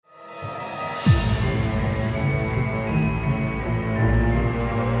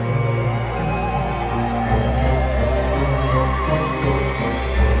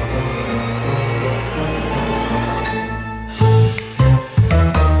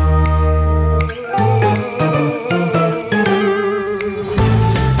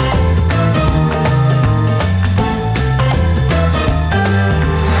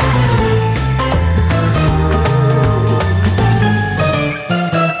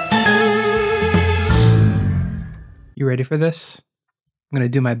ready for this? I'm going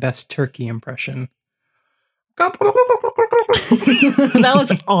to do my best turkey impression. That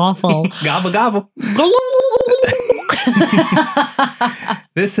was awful. Gobble, gobble.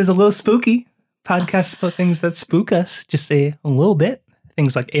 This is a Lil Spooky podcast about things that spook us. Just say a little bit.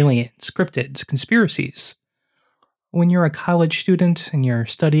 Things like aliens, cryptids, conspiracies. When you're a college student and you're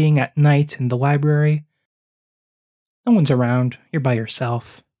studying at night in the library, no one's around. You're by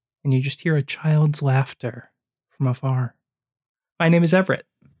yourself. And you just hear a child's laughter from afar. My name is Everett.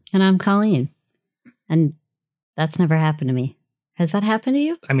 And I'm Colleen. And that's never happened to me. Has that happened to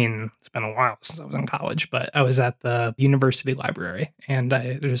you? I mean, it's been a while since I was in college, but I was at the university library, and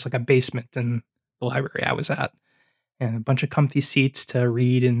there's like a basement in the library I was at, and a bunch of comfy seats to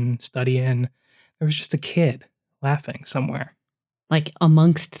read and study in. There was just a kid laughing somewhere. Like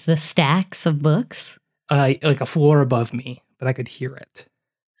amongst the stacks of books? Like a floor above me, but I could hear it.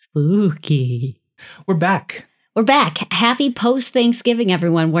 Spooky. We're back. We're back. Happy post-Thanksgiving,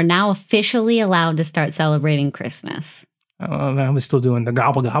 everyone. We're now officially allowed to start celebrating Christmas. I was still doing the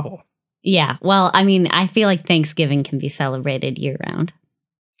gobble gobble. Yeah. Well, I mean, I feel like Thanksgiving can be celebrated year-round.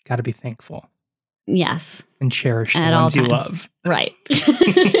 Got to be thankful. Yes. And cherish the At ones all you times. love. Right.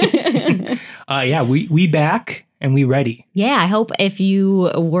 Yeah, we back and we ready. Yeah, I hope if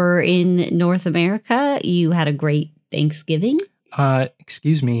you were in North America, you had a great Thanksgiving.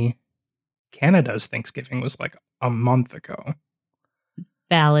 Excuse me. Canada's Thanksgiving was like a month ago.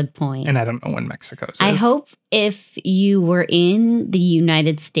 Valid point. And I don't know when Mexico's is. I hope if you were in the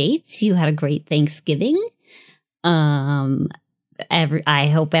United States, you had a great Thanksgiving. I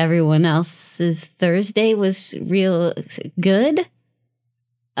hope everyone else's Thursday was real good.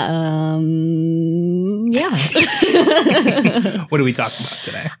 Yeah. What are we talking about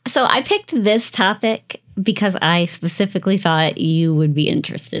today? So I picked this topic because I specifically thought you would be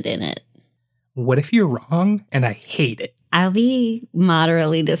interested in it. What if you're wrong and I hate it? I'll be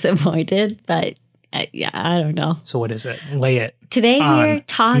moderately disappointed, but yeah, I don't know. So what is it? Lay it. Today we're on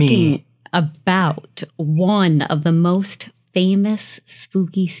talking me. about one of the most famous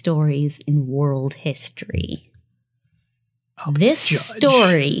spooky stories in world history. This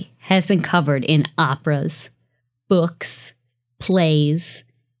story has been covered in operas, books, plays,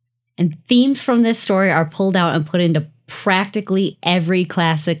 and themes from this story are pulled out and put into practically every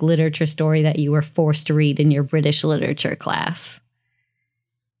classic literature story that you were forced to read in your British literature class.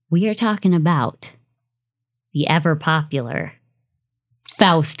 We are talking about the ever-popular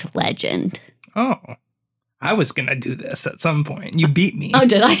Faust Legend. Oh, I was going to do this at some point. You beat me. Oh,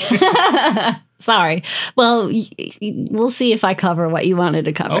 did I? Sorry. Well, we'll see if I cover what you wanted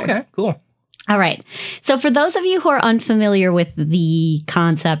to cover. Okay, cool. All right. So for those of you who are unfamiliar with the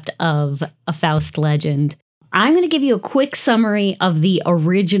concept of a Faust legend, I'm going to give you a quick summary of the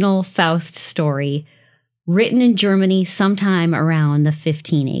original Faust story written in Germany sometime around the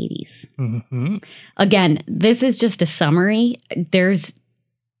 1580s. Mm-hmm. Again, this is just a summary. There's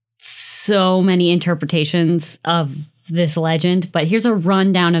so many interpretations of this legend, but here's a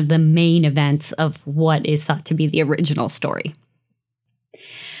rundown of the main events of what is thought to be the original story.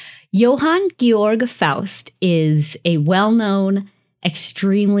 Johann Georg Faust is a well-known,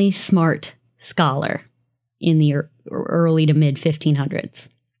 extremely smart scholar in the early to mid 1500s.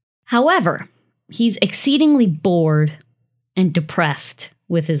 However, he's exceedingly bored and depressed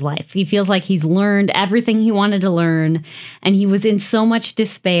with his life. He feels like he's learned everything he wanted to learn, and he was in so much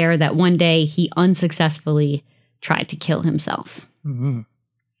despair that one day he unsuccessfully tried to kill himself. Mm-hmm.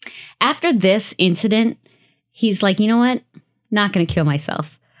 After this incident, he's like, you know what? Not going to kill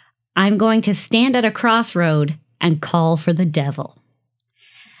myself. I'm going to stand at a crossroad and call for the devil.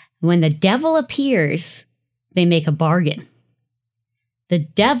 When the devil appears, they make a bargain. The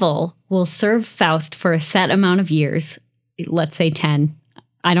devil will serve Faust for a set amount of years, let's say 10.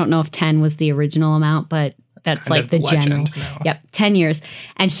 I don't know if 10 was the original amount, but that's like the general. Now. Yep, 10 years.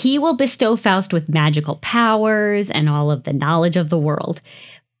 And he will bestow Faust with magical powers and all of the knowledge of the world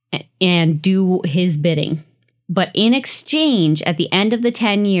and do his bidding. But in exchange, at the end of the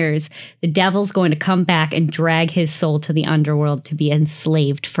 10 years, the devil's going to come back and drag his soul to the underworld to be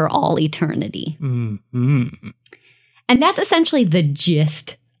enslaved for all eternity. Mm-hmm. And that's essentially the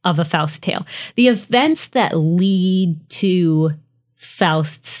gist of a Faust tale. The events that lead to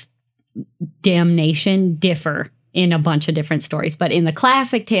Faust's damnation differ in a bunch of different stories. But in the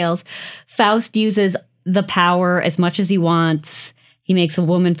classic tales, Faust uses the power as much as he wants. He makes a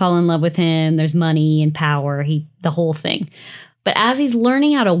woman fall in love with him. There's money and power, the whole thing. But as he's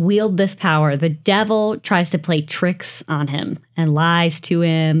learning how to wield this power, the devil tries to play tricks on him and lies to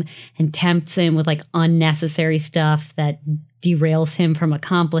him and tempts him with like unnecessary stuff that derails him from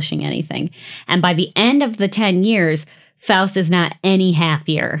accomplishing anything. And by the end of the 10 years, Faust is not any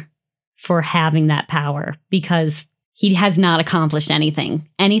happier for having that power because he has not accomplished anything.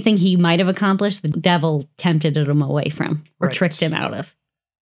 Anything he might have accomplished, the devil tempted him away from or tricked him out of.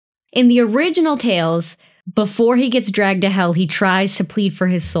 In the original tales, before he gets dragged to hell, he tries to plead for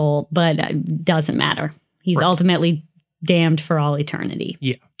his soul, but it doesn't matter. He's ultimately damned for all eternity.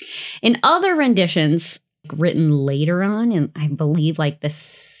 Yeah. In other renditions, written later on, in I believe like the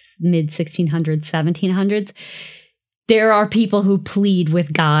mid-1600s, 1700s, there are people who plead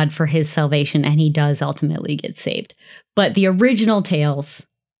with God for his salvation, and he does ultimately get saved. But the original tales,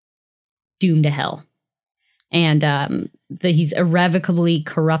 doomed to hell. And he's irrevocably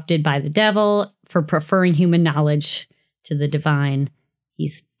corrupted by the devil for preferring human knowledge to the divine.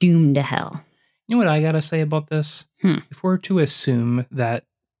 He's doomed to hell. You know what I gotta say about this? If we're to assume that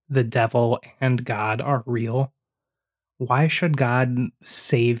the devil and God are real, why should God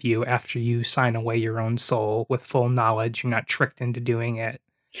save you after you sign away your own soul with full knowledge? You're not tricked into doing it.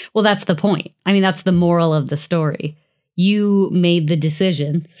 Well, that's the point. I mean, that's the moral of the story. You made the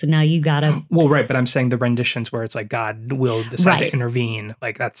decision, so now you gotta... Well, right, but I'm saying the renditions where it's like God will decide to intervene,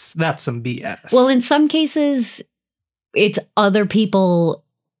 like that's some BS. Well, in some cases, it's other people,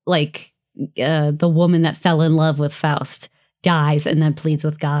 like the woman that fell in love with Faust dies and then pleads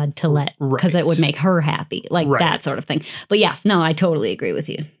with God to let, because it would make her happy, like that sort of thing. But yes, no, I totally agree with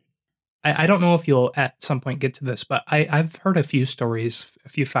you. I don't know if you'll at some point get to this, but I've heard a few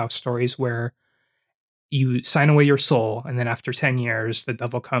Faust stories where you sign away your soul, and then after 10 years, the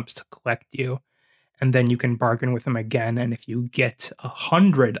devil comes to collect you, and then you can bargain with him again, and if you get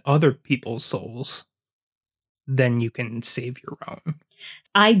 100 other people's souls, then you can save your own.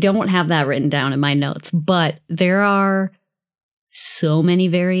 I don't have that written down in my notes, but there are so many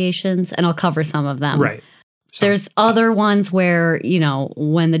variations, and I'll cover some of them. Right. There's other ones where,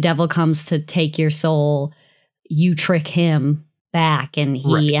 when the devil comes to take your soul, you trick him back and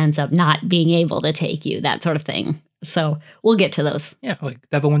he ends up not being able to take you, that sort of thing. So we'll get to those. Yeah, like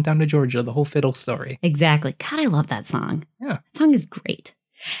Devil Went Down to Georgia, the whole fiddle story. Exactly. God, I love that song. Yeah. That song is great.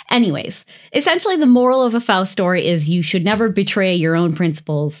 Anyways, essentially the moral of a Faust story is you should never betray your own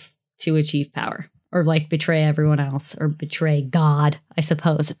principles to achieve power. Or like betray everyone else, or betray God, I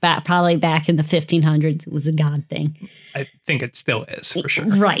suppose. Probably back in the 1500s, it was a God thing. I think it still is, for sure.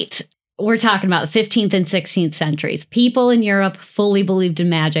 Right. We're talking about the 15th and 16th centuries. People in Europe fully believed in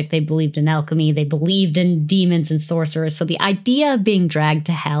magic. They believed in alchemy. They believed in demons and sorcerers. So the idea of being dragged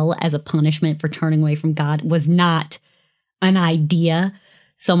to hell as a punishment for turning away from God was not an idea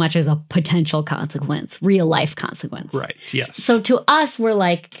so much as a potential consequence, real life consequence. Right, yes. So to us, we're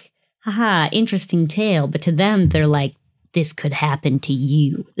like, haha, interesting tale. But to them, they're like, this could happen to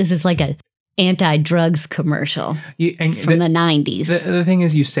you. This is like a anti-drugs commercial from the 90s. The thing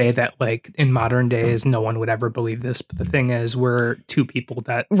is, you say that like in modern days, no one would ever believe this. But the thing is, we're two people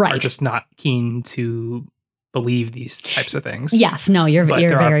that are just not keen to believe these types of things. Yes, no, you're very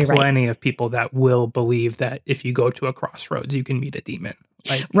right. There are plenty of people that will believe that if you go to a crossroads, you can meet a demon.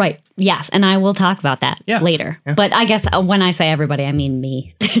 Right. Yes. And I will talk about that later. Yeah. But I guess when I say everybody, I mean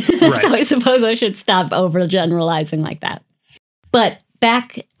me. So I suppose I should stop overgeneralizing like that. But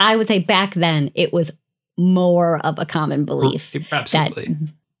I would say back then, it was more of a common belief that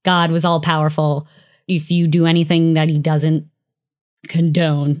God was all powerful. If you do anything that he doesn't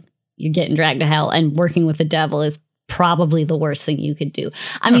condone, you're getting dragged to hell. And working with the devil is probably the worst thing you could do.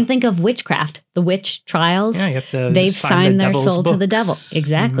 I mean, think of witchcraft, the witch trials. Yeah, you have to they've signed their soul to the devil.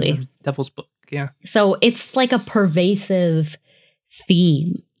 Exactly. The devil's book, yeah. So it's like a pervasive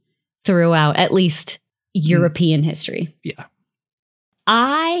theme throughout at least European history. Yeah.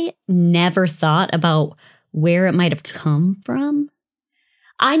 I never thought about where it might have come from.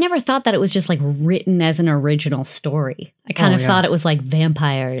 I never thought that it was just like written as an original story. I kind of thought it was like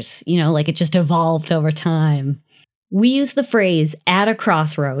vampires, like it just evolved over time. We use the phrase at a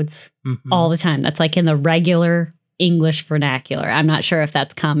crossroads all the time. That's like in the regular English vernacular. I'm not sure if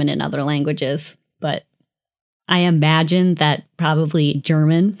that's common in other languages, but I imagine that probably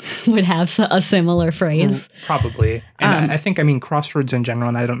German would have a similar phrase. Probably. And I think, crossroads in general,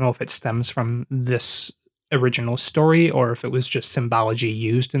 and I don't know if it stems from this original story or if it was just symbology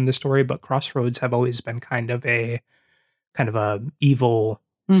used in the story, but crossroads have always been kind of a evil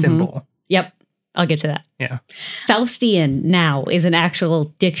symbol. Yep. I'll get to that. Yeah. Faustian now is an actual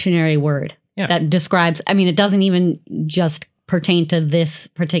dictionary word that describes, it doesn't even just pertain to this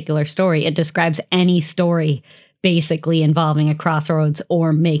particular story. It describes any story basically involving a crossroads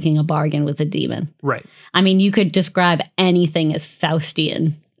or making a bargain with a demon. Right. I mean, you could describe anything as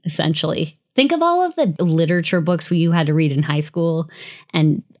Faustian, essentially. Think of all of the literature books you had to read in high school,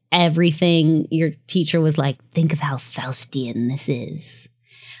 and everything your teacher was like, think of how Faustian this is.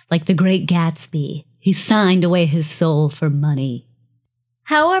 Like the Great Gatsby. He signed away his soul for money.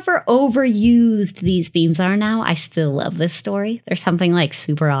 However overused these themes are now, I still love this story. There's something like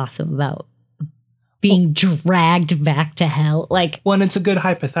super awesome about being dragged back to hell. Like, well, and it's a good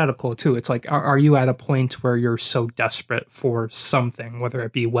hypothetical too. It's like, are you at a point where you're so desperate for something, whether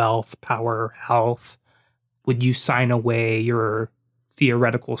it be wealth, power, health, would you sign away your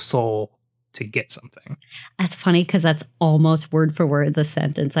theoretical soul to get something? That's funny because that's almost word for word the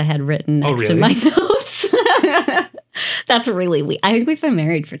sentence I had written next to my notes. That's really weird. I think we've been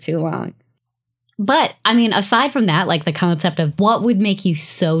married for too long. But, I mean, aside from that, like the concept of what would make you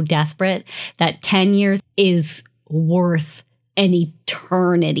so desperate that 10 years is worth an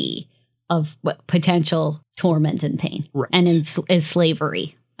eternity of potential torment and pain. Right. And is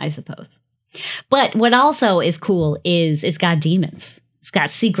slavery, I suppose. But what also is cool is it's got demons. It's got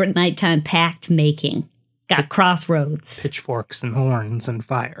secret nighttime pact making. It's got crossroads. Pitchforks and horns and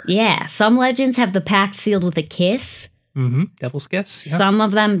fire. Yeah. Some legends have the pact sealed with a kiss. Mm-hmm. Devil's kiss. Yeah. Some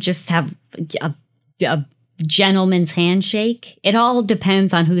of them just have a gentleman's handshake. It all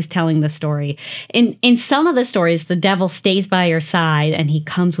depends on who's telling the story. In some of the stories, the devil stays by your side and he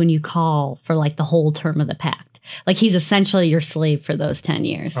comes when you call for like the whole term of the pact. Like he's essentially your slave for those 10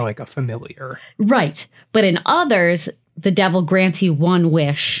 years. Or like a familiar. Right. But in others, the devil grants you one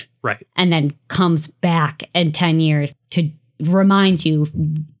wish. Right. And then comes back in 10 years to remind you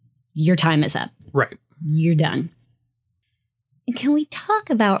your time is up. Right. You're done. Can we talk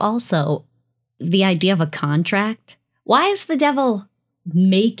about also the idea of a contract? Why is the devil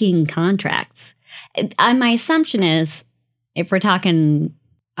making contracts? My assumption is, if we're talking,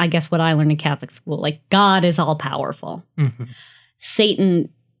 I guess what I learned in Catholic school, like God is all powerful. Mm-hmm.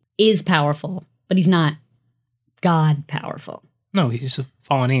 Satan is powerful, but he's not God powerful. No, he's a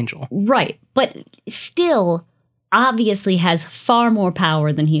fallen angel. Right. But still, obviously has far more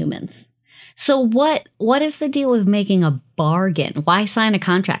power than humans. So what is the deal with making a bargain? Why sign a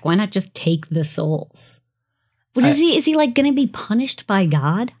contract? Why not just take the souls? But is he like going to be punished by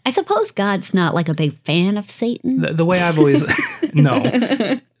God? I suppose God's not like a big fan of Satan. The way I've always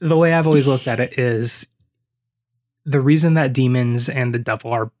the way I've always looked at it is the reason that demons and the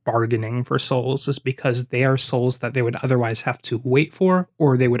devil are bargaining for souls is because they are souls that they would otherwise have to wait for,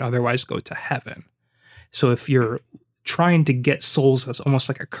 or they would otherwise go to heaven. So if you're trying to get souls as almost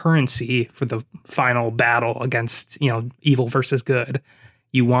like a currency for the final battle against, evil versus good,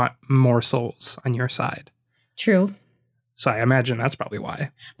 you want more souls on your side. True. So I imagine that's probably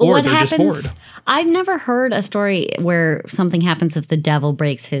why. But or they're just bored. I've never heard a story where something happens if the devil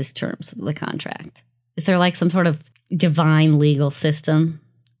breaks his terms of the contract. Is there like some sort of divine legal system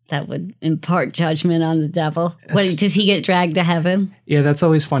that would impart judgment on the devil? Does he get dragged to heaven? Yeah, that's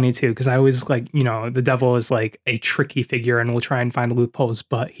always funny too, because I always the devil is like a tricky figure and will try and find loopholes,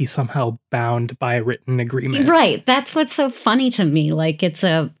 but he's somehow bound by a written agreement. Right. That's what's so funny to me. Like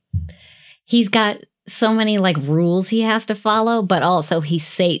he's got so many like rules he has to follow, but also he's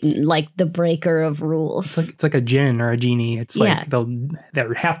Satan, like the breaker of rules. It's like a jinn or a genie. It's like they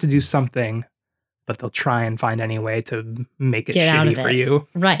have to do something, but they'll try and find any way to make it shitty for you.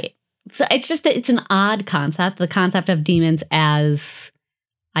 Right. So it's an odd concept. The concept of demons as,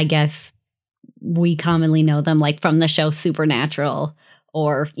 I guess, we commonly know them, like from the show Supernatural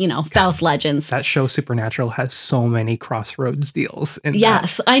or, Faust Legends. That show Supernatural has so many crossroads deals.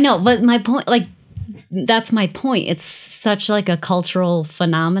 Yes, I know. But my point, that's my point. It's such like a cultural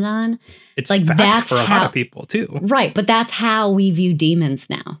phenomenon. It's like fact for a lot of people too. Right. But that's how we view demons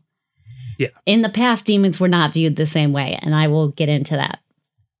now. Yeah. In the past, demons were not viewed the same way, and I will get into that.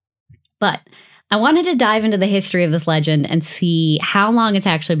 But I wanted to dive into the history of this legend and see how long it's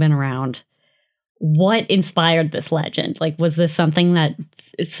actually been around. What inspired this legend? Like, was this something that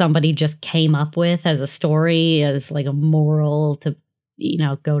somebody just came up with as a story, as like a moral to,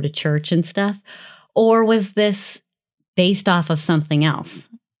 go to church and stuff? Or was this based off of something else?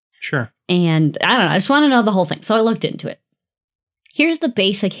 Sure. And I don't know. I just want to know the whole thing. So I looked into it. Here's the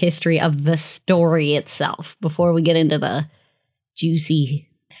basic history of the story itself before we get into the juicy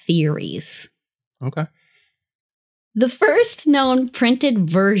theories. Okay. The first known printed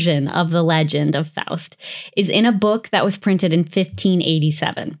version of the legend of Faust is in a book that was printed in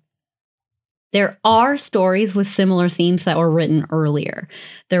 1587. There are stories with similar themes that were written earlier.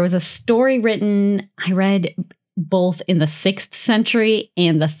 There was a story written, I read, both in the 6th century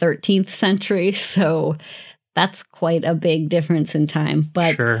and the 13th century, so That's quite a big difference in time.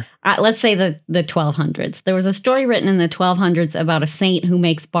 But Sure. let's say the 1200s. There was a story written in the 1200s about a saint who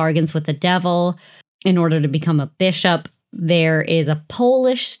makes bargains with the devil in order to become a bishop. There is a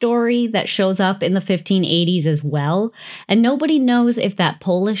Polish story that shows up in the 1580s as well. And nobody knows if that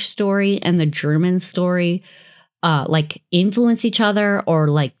Polish story and the German story like influence each other or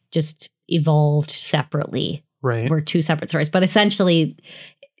like just evolved separately. Right. Were two separate stories. But essentially,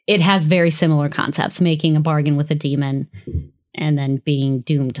 it has very similar concepts, making a bargain with a demon and then being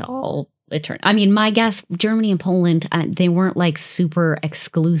doomed to all eternity. I mean, my guess, Germany and Poland, they weren't like super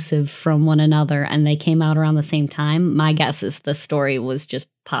exclusive from one another and they came out around the same time. My guess is the story was just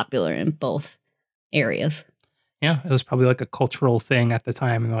popular in both areas. Yeah, it was probably like a cultural thing at the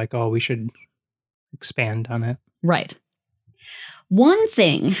time. And they're like, oh, we should expand on it. Right. One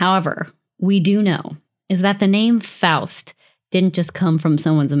thing, however, we do know is that the name Faust didn't just come from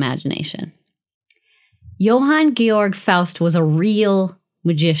someone's imagination. Johann Georg Faust was a real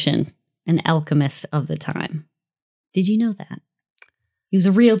magician, an alchemist of the time. Did you know that? He was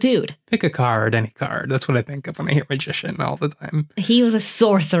a real dude. Pick a card, any card. That's what I think of when I hear magician all the time. He was a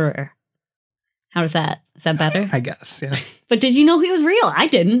sorcerer. How is that? Is that better? I guess, yeah. But did you know he was real? I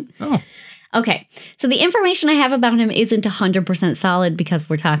didn't. Oh. Okay, so the information I have about him isn't 100% solid because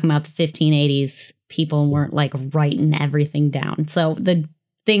we're talking about the 1580s. People weren't like writing everything down. So the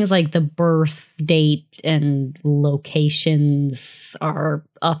things like the birth date and locations are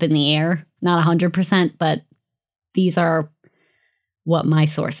up in the air. Not 100%, but these are what my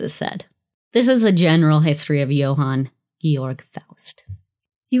sources said. This is a general history of Johann Georg Faust.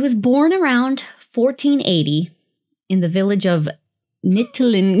 He was born around 1480 in the village of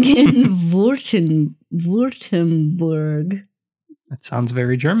Nittlingen, Württemberg. That sounds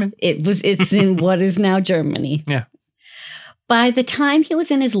very German. It's in what is now Germany. Yeah. By the time he was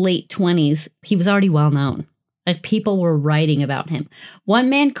in his late 20s, he was already well known. Like people were writing about him.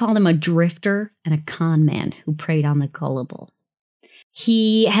 One man called him a drifter and a con man who preyed on the gullible.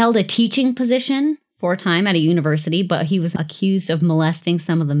 He held a teaching position for a time at a university, but he was accused of molesting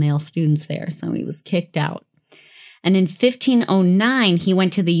some of the male students there, so he was kicked out. And in 1509, he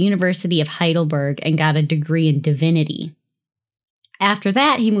went to the University of Heidelberg and got a degree in divinity. After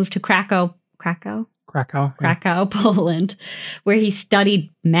that, he moved to Krakow, Poland, where he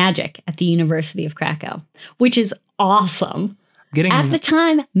studied magic at the University of Krakow, which is awesome. At the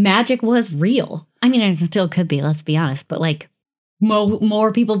time, magic was real. I mean, it still could be, let's be honest, but like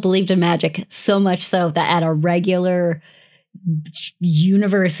more people believed in magic, so much so that at a regular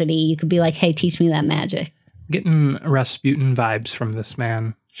university, you could be like, hey, teach me that magic. Getting Rasputin vibes from this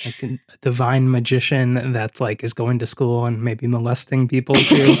man. Like a divine magician that's like is going to school and maybe molesting people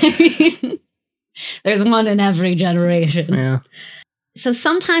too. There's one in every generation. Yeah. So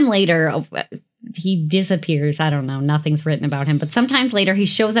sometime later, he disappears. I don't know. Nothing's written about him. But sometimes later, he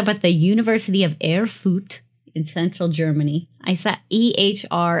shows up at the University of Erfurt in central Germany. I said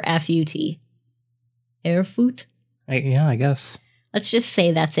Ehrfut. Erfurt? I guess. Let's just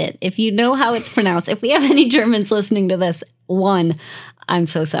say that's it. If you know how it's pronounced, if we have any Germans listening to this, 1, I'm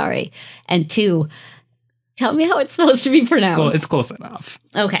so sorry. And 2, tell me how it's supposed to be pronounced. Well, it's close enough.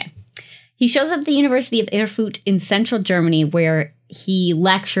 Okay. He shows up at the University of Erfurt in central Germany where he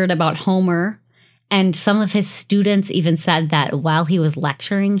lectured about Homer. And some of his students even said that while he was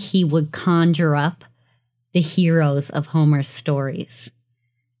lecturing, he would conjure up the heroes of Homer's stories.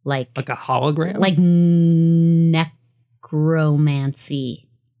 Like a hologram? Like necromancy.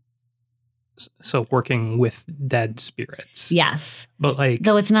 So working with dead spirits. Yes. But like,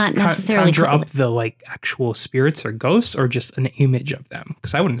 though it's not necessarily conjure up the like actual spirits or ghosts or just an image of them.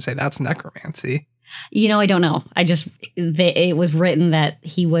 Because I wouldn't say that's necromancy. You know, I don't know. It was written that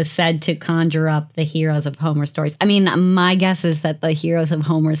he was said to conjure up the heroes of Homer's stories. I mean, my guess is that the heroes of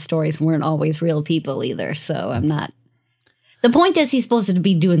Homer's stories weren't always real people either. So I'm not. The point is he's supposed to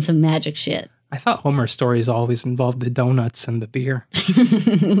be doing some magic shit. I thought Homer's stories always involved the donuts and the beer.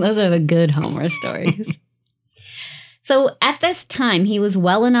 Those are the good Homer stories. So at this time, he was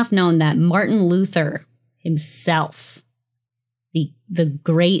well enough known that Martin Luther himself, the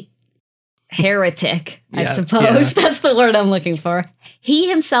great heretic, I suppose. Yeah. That's the word I'm looking for. He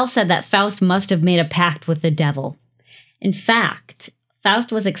himself said that Faust must have made a pact with the devil. In fact,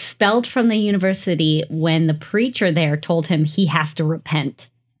 Faust was expelled from the university when the preacher there told him he has to repent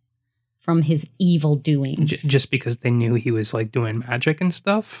from his evil doings. Just because they knew he was like doing magic and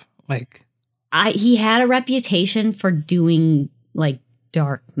stuff? Like, he had a reputation for doing like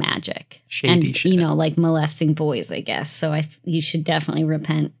dark magic. Shady and, shit. You know, like molesting boys, I guess. So you should definitely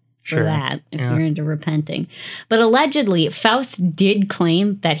repent. for that if you're into repenting. But allegedly, Faust did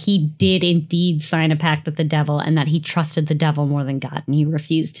claim that he did indeed sign a pact with the devil and that he trusted the devil more than God, and he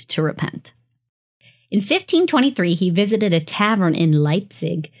refused to repent. In 1523, he visited a tavern in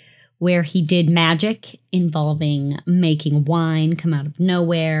Leipzig where he did magic involving making wine come out of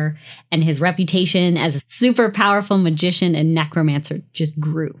nowhere, and his reputation as a super powerful magician and necromancer just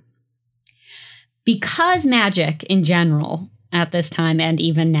grew. Because magic in general, at this time and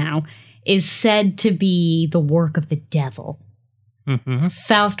even now, is said to be the work of the devil,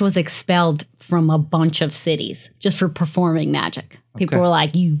 Faust was expelled from a bunch of cities just for performing magic. People were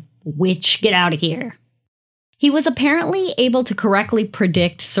like, you witch, get out of here. He was apparently able to correctly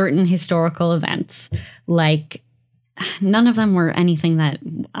predict certain historical events, like none of them were anything that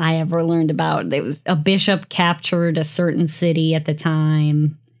I ever learned about. There was a bishop captured a certain city at the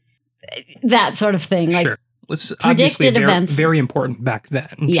time, that sort of thing. Sure. Like It's predicted obviously events. very important back then,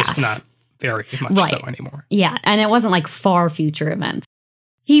 just not very much so anymore. Yeah, and it wasn't like far future events.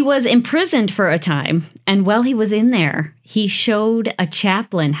 He was imprisoned for a time, and while he was in there, he showed a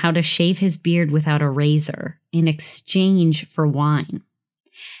chaplain how to shave his beard without a razor in exchange for wine.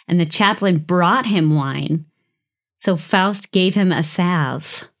 And the chaplain brought him wine, so Faust gave him a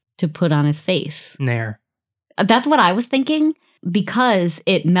salve to put on his face. Nair. That's what I was thinking, because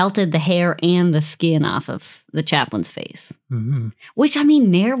it melted the hair and the skin off of the chaplain's face. Mm-hmm. Which, I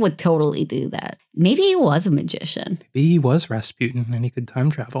mean, Nair would totally do that. Maybe he was a magician. Maybe he was Rasputin and he could time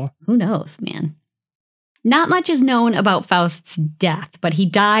travel. Who knows, man? Not much is known about Faust's death, but he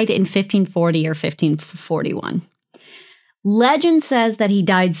died in 1540 or 1541. Legend says that he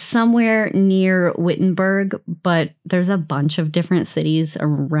died somewhere near Wittenberg, but there's a bunch of different cities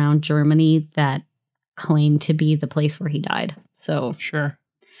around Germany that claim to be the place where he died. So sure.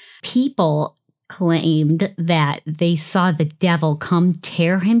 People claimed that they saw the devil come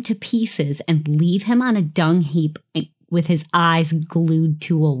tear him to pieces and leave him on a dung heap with his eyes glued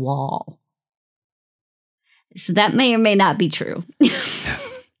to a wall. So that may or may not be true.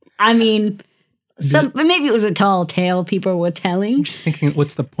 I mean, maybe it was a tall tale people were telling. I'm just thinking,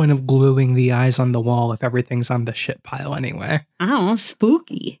 what's the point of gluing the eyes on the wall if everything's on the shit pile anyway? I don't know,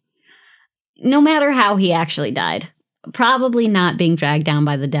 spooky. No matter how he actually died, probably not being dragged down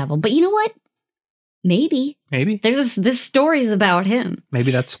by the devil. But you know what? Maybe. There's this stories about him.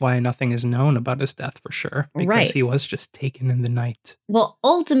 Maybe that's why nothing is known about his death for sure. Because he was just taken in the night. Well,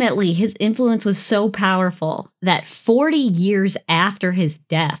 ultimately, his influence was so powerful that 40 years after his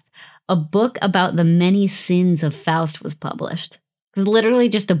death, a book about the many sins of Faust was published. It was literally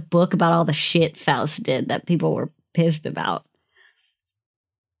just a book about all the shit Faust did that people were pissed about.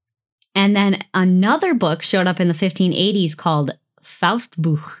 And then another book showed up in the 1580s called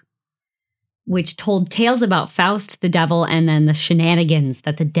Faustbuch, which told tales about Faust, the devil, and then the shenanigans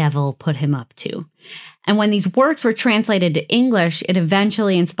that the devil put him up to. And when these works were translated to English, it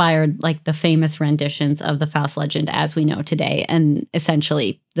eventually inspired like the famous renditions of the Faust legend as we know today, and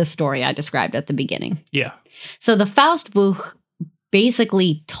essentially the story I described at the beginning. Yeah. So the Faustbuch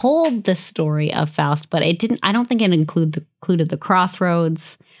basically told the story of Faust, but it didn't. I don't think it included the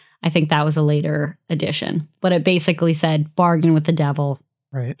crossroads. I think that was a later addition. But it basically said, bargain with the devil.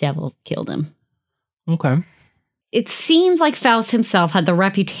 Right. Devil killed him. Okay. It seems like Faust himself had the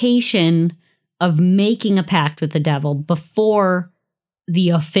reputation of making a pact with the devil before the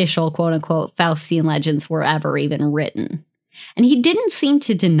official, quote-unquote, Faustian legends were ever even written. And he didn't seem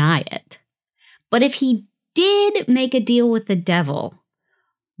to deny it. But if he did make a deal with the devil,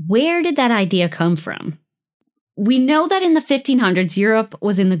 where did that idea come from? We know that in the 1500s, Europe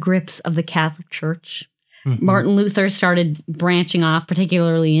was in the grips of the Catholic Church. Mm-hmm. Martin Luther started branching off,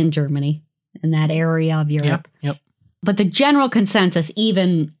 particularly in Germany, in that area of Europe. Yep. But the general consensus,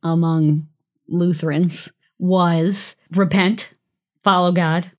 even among Lutherans, was repent, follow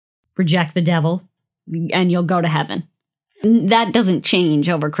God, reject the devil, and you'll go to heaven. That doesn't change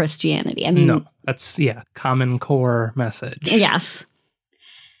over Christianity. I mean, no, that's, common core message. Yes.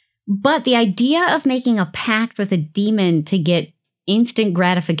 But the idea of making a pact with a demon to get instant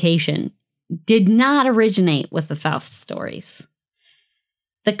gratification did not originate with the Faust stories.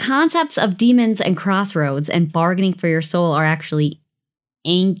 The concepts of demons and crossroads and bargaining for your soul are actually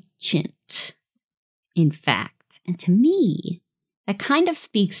ancient, in fact. And to me, that kind of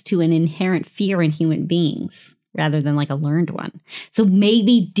speaks to an inherent fear in human beings rather than like a learned one. So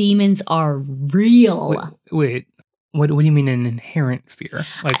maybe demons are real. Wait. What do you mean an inherent fear?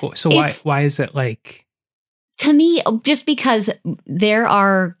 Like, so why is it like? To me, just because there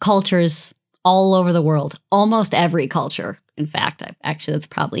are cultures all over the world, almost every culture. In fact, actually, that's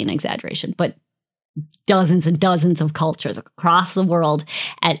probably an exaggeration. But dozens and dozens of cultures across the world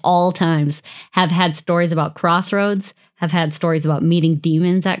at all times have had stories about crossroads, have had stories about meeting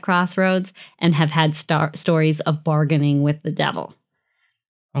demons at crossroads, and have had stories of bargaining with the devil.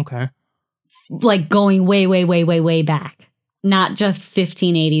 Okay. Like going way, way, way, way, way back. Not just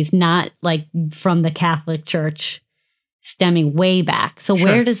 1580s, not like from the Catholic Church, stemming way back. So Sure.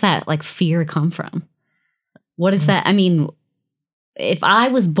 where does that like fear come from? What is that? I mean, if I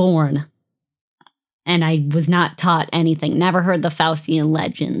was born and I was not taught anything, never heard the Faustian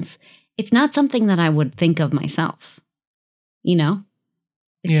legends, it's not something that I would think of myself. You know?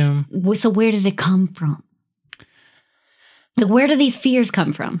 Yeah. So where did it come from? Like, where do these fears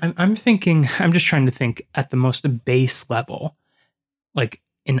come from? I'm just trying to think at the most base level. Like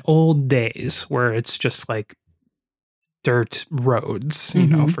in old days where it's just like dirt roads, you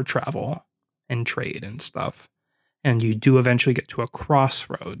know, for travel and trade and stuff. And you do eventually get to a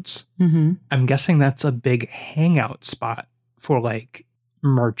crossroads. Mm-hmm. I'm guessing that's a big hangout spot for like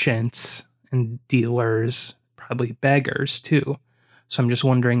merchants and dealers, probably beggars too. So I'm just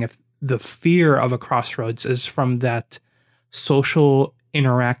wondering if the fear of a crossroads is from that social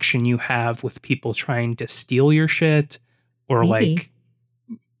interaction you have with people trying to steal your shit or Maybe. like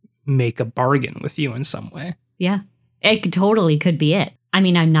make a bargain with you in some way. Yeah, it totally could be it. I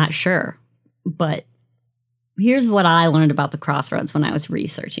mean, I'm not sure, but here's what I learned about the crossroads when I was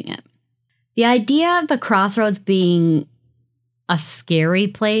researching it. The idea of the crossroads being a scary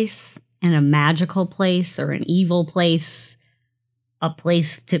place and a magical place or an evil place, a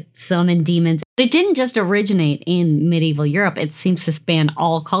place to summon demons. It didn't just originate in medieval Europe. It seems to span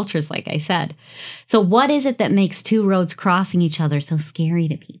all cultures, like I said. So what is it that makes two roads crossing each other so scary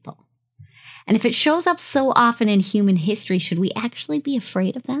to people? And if it shows up so often in human history, should we actually be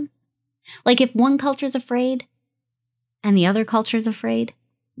afraid of them? Like if one culture's afraid and the other culture's afraid,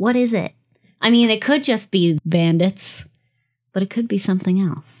 what is it? I mean, it could just be bandits, but it could be something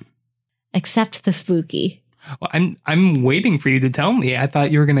else. Except the spooky. Well, I'm waiting for you to tell me. I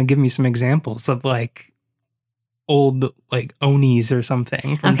thought you were going to give me some examples of like old like onis or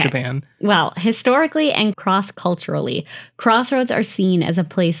something from Japan. Well, historically and cross-culturally, crossroads are seen as a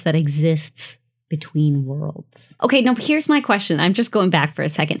place that exists between worlds. Okay, now here's my question. I'm just going back for a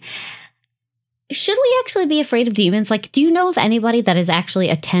second. Should we actually be afraid of demons? Like, do you know of anybody that has actually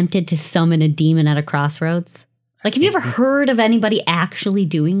attempted to summon a demon at a crossroads? Like, have you ever heard of anybody actually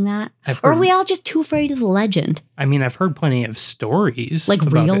doing that? Or are we all just too afraid of the legend? I mean, I've heard plenty of stories. Like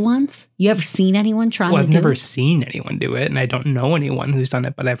real ones? You ever seen anyone trying to do it? Well, I've never seen anyone do it, and I don't know anyone who's done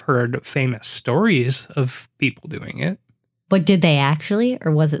it, but I've heard famous stories of people doing it. But did they actually,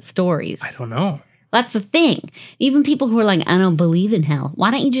 or was it stories? I don't know. That's the thing. Even people who are like, I don't believe in hell. Why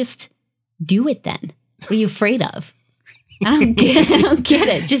don't you just do it then? What are you afraid of? I don't get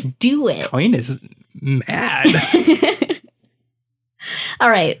it. Just do it. Colleen is mad. All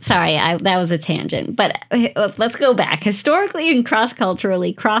right. Sorry. That was a tangent. But let's go back. Historically and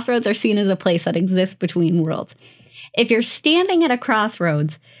cross-culturally, crossroads are seen as a place that exists between worlds. If you're standing at a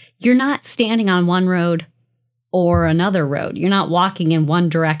crossroads, you're not standing on one road or another road. You're not walking in one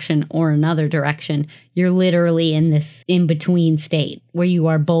direction or another direction. You're literally in this in-between state where you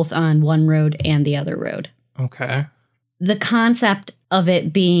are both on one road and the other road. Okay. The concept of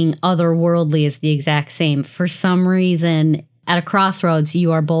it being otherworldly is the exact same. For some reason, at a crossroads,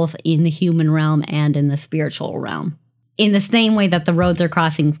 you are both in the human realm and in the spiritual realm. In the same way that the roads are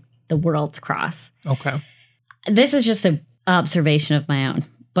crossing, the worlds cross. Okay. This is just an observation of my own,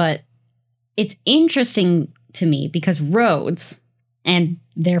 but it's interesting to me because roads, and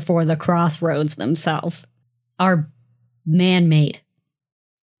therefore the crossroads themselves, are man-made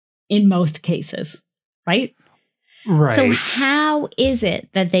in most cases, right? Right. So how is it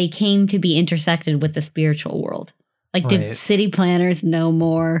that they came to be intersected with the spiritual world? Like, did city planners know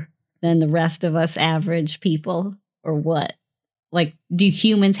more than the rest of us average people, or what? Like, do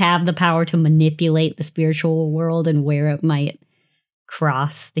humans have the power to manipulate the spiritual world and where it might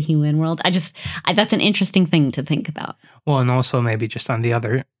cross the human world? That's an interesting thing to think about. Well, and also maybe just on the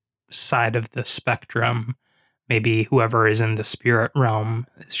other side of the spectrum, maybe whoever is in the spirit realm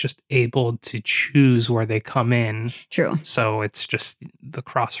is just able to choose where they come in. True. So it's just the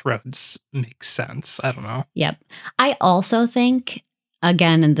crossroads makes sense. I don't know. Yep. I also think,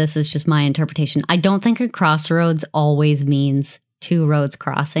 again, and this is just my interpretation, I don't think a crossroads always means two roads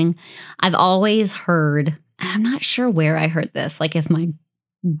crossing. I've always heard, and I'm not sure where I heard this, like if my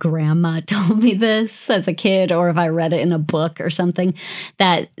grandma told me this as a kid or if I read it in a book or something,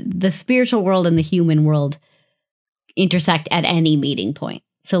 that the spiritual world and the human world intersect at any meeting point.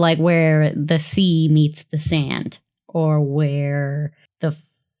 So like where the sea meets the sand, or where the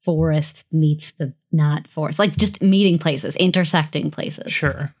forest meets the not forest, like just meeting places, intersecting places.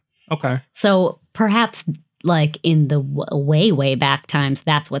 Sure. Okay. So perhaps like in the way back times,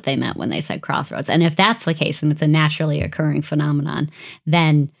 that's what they meant when they said crossroads. And if that's the case and it's a naturally occurring phenomenon,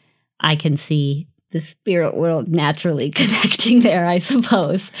 then I can see the spirit world naturally connecting there, I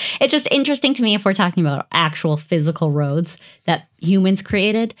suppose. It's just interesting to me if we're talking about actual physical roads that humans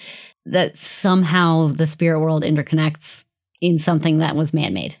created, that somehow the spirit world interconnects in something that was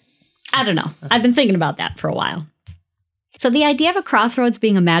man-made. I don't know. I've been thinking about that for a while. So the idea of a crossroads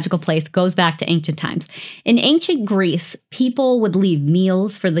being a magical place goes back to ancient times. In ancient Greece, people would leave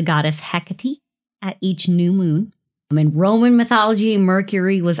meals for the goddess Hecate at each new moon. In Roman mythology,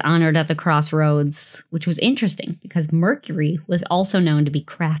 Mercury was honored at the crossroads, which was interesting because Mercury was also known to be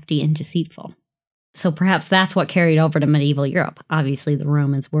crafty and deceitful. So perhaps that's what carried over to medieval Europe. Obviously, the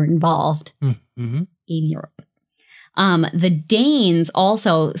Romans were involved in Europe. The Danes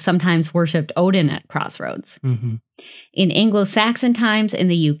also sometimes worshipped Odin at crossroads. In Anglo-Saxon times in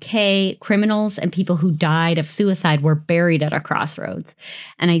the UK, criminals and people who died of suicide were buried at a crossroads.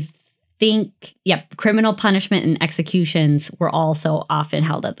 And I think, criminal punishment and executions were also often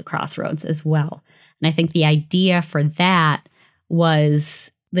held at the crossroads as well. And I think the idea for that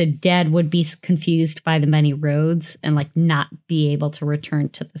was the dead would be confused by the many roads and like not be able to return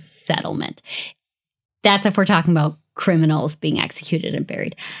to the settlement. That's if we're talking about criminals being executed and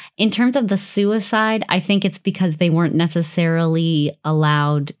buried. In terms of the suicide, I think it's because they weren't necessarily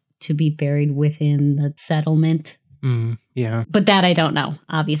allowed to be buried within the settlement. Yeah. But that I don't know.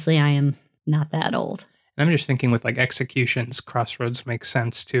 Obviously, I am not that old. I'm just thinking with like executions, crossroads makes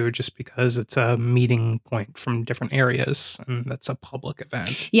sense too, just because it's a meeting point from different areas and that's a public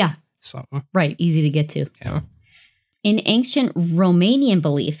event. Yeah. So right. Easy to get to. Yeah. In ancient Romanian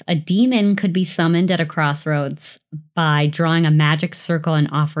belief, a demon could be summoned at a crossroads by drawing a magic circle and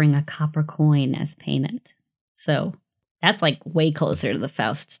offering a copper coin as payment. So that's like way closer to the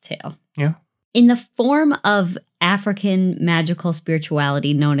Faust tale. Yeah. In the form of African magical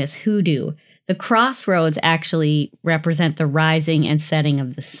spirituality known as hoodoo, the crossroads actually represent the rising and setting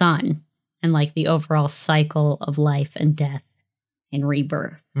of the sun and like the overall cycle of life and death and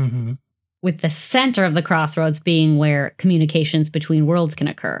rebirth. With the center of the crossroads being where communications between worlds can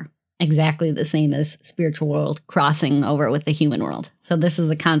occur. Exactly the same as spiritual world crossing over with the human world. So this is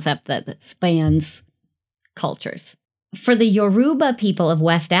a concept that spans cultures. For the Yoruba people of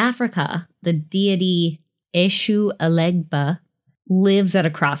West Africa, the deity Eshu Elegba lives at a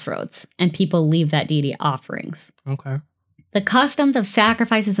crossroads, and people leave that deity offerings. Okay. The customs of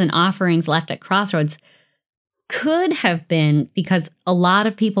sacrifices and offerings left at crossroads could have been because a lot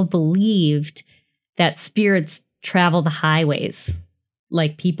of people believed that spirits travel the highways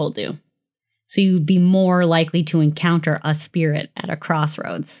like people do. So you'd be more likely to encounter a spirit at a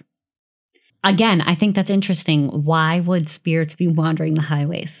crossroads. Again, I think that's interesting. Why would spirits be wandering the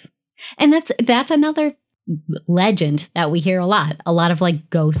highways? And that's another legend that we hear a lot. A lot of like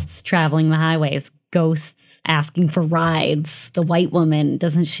ghosts traveling the highways. Ghosts asking for rides. The white woman,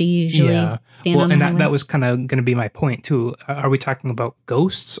 doesn't she usually stand on the highway? That was kind of going to be my point too. Are we talking about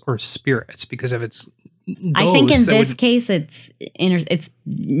ghosts or spirits? Because if it's ghosts, I think in this case it's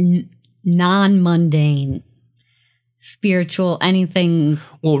non-mundane, spiritual, anything.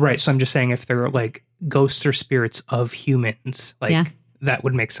 Well, right. So I'm just saying if they're like ghosts or spirits of humans, like that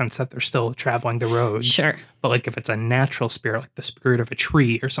would make sense that they're still traveling the roads. Sure. But like if it's a natural spirit, like the spirit of a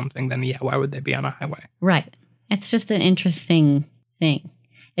tree or something, then why would they be on a highway? Right. It's just an interesting thing.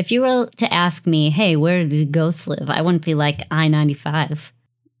 If you were to ask me, hey, where do ghosts live? I wouldn't be like I-95.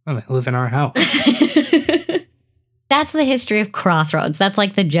 Well, they live in our house. That's the history of crossroads. That's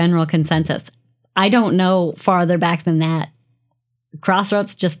like the general consensus. I don't know farther back than that.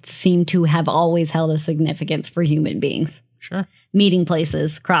 Crossroads just seem to have always held a significance for human beings. Sure. Meeting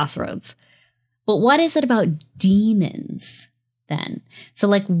places, crossroads. But what is it about demons then? So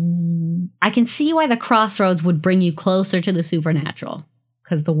like, I can see why the crossroads would bring you closer to the supernatural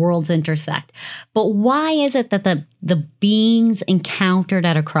because the worlds intersect. But why is it that the beings encountered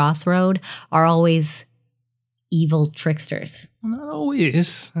at a crossroad are always evil tricksters? Well, not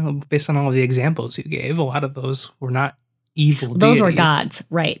always. Based on all of the examples you gave, a lot of those were not evil Those deities. were gods,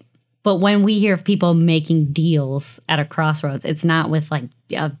 right. But when we hear of people making deals at a crossroads, it's not with like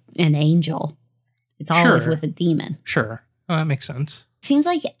an angel. It's always with a demon. Sure. Oh, that makes sense. Seems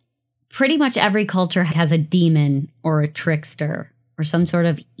like pretty much every culture has a demon or a trickster or some sort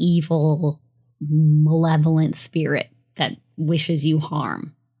of evil, malevolent spirit that wishes you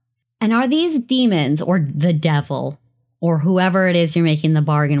harm. And are these demons or the devil or whoever it is you're making the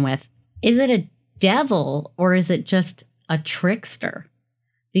bargain with, is it a devil or is it just a trickster?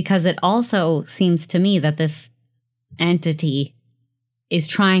 because it also seems to me that this entity is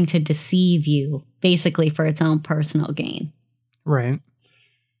trying to deceive you basically for its own personal gain. Right.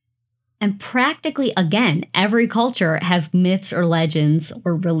 And practically, again, every culture has myths or legends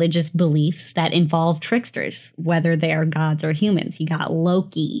or religious beliefs that involve tricksters, whether they are gods or humans. You got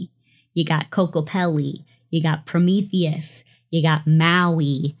Loki, you got Kokopelli, you got Prometheus, you got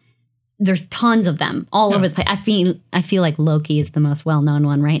Maui. There's tons of them all over the place. I feel like Loki is the most well-known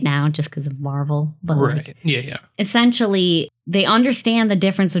one right now just because of Marvel. But right. Yeah. Essentially, they understand the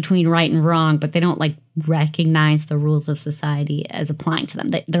difference between right and wrong, but they don't like recognize the rules of society as applying to them.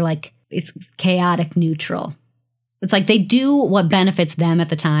 They're like, it's chaotic neutral. It's like they do what benefits them at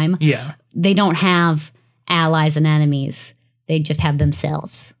the time. Yeah. They don't have allies and enemies. They just have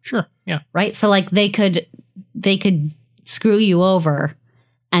themselves. Sure. Yeah. Right? So like they could screw you over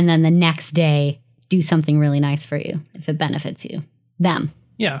and then the next day do something really nice for you if it benefits you. Them.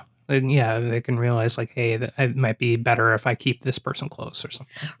 Yeah. Yeah, they can realize like, hey, it might be better if I keep this person close or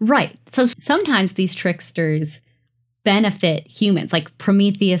something. Right. So sometimes these tricksters benefit humans. Like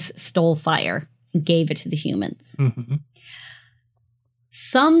Prometheus stole fire and gave it to the humans. Mm-hmm.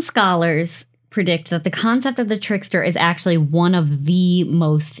 Some scholars predict that the concept of the trickster is actually one of the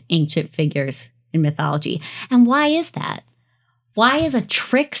most ancient figures in mythology. And why is that? Why is a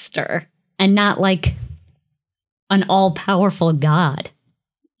trickster and not like an all-powerful god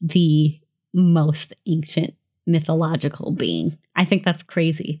the most ancient mythological being? I think that's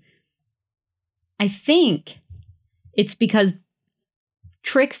crazy. I think it's because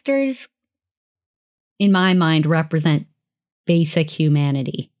tricksters, in my mind, represent basic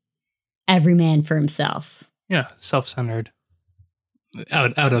humanity. Every man for himself. Yeah, self-centered.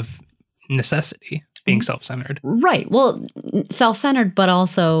 Out of necessity, being self-centered. Right. Well, self-centered, but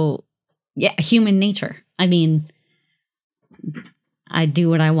also, human nature. I mean, I do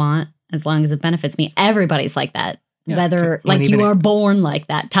what I want as long as it benefits me. Everybody's like that. Yeah, Whether, like, you are born like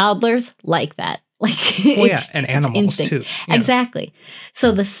that. Toddlers like that. Like, and animals too. Yeah. Exactly.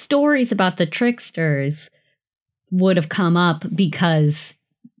 So the stories about the tricksters would have come up because,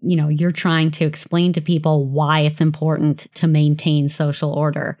 you know, you're trying to explain to people why it's important to maintain social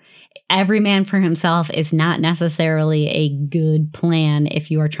order. Every man for himself is not necessarily a good plan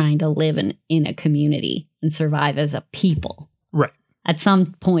if you are trying to live in a community and survive as a people. Right. At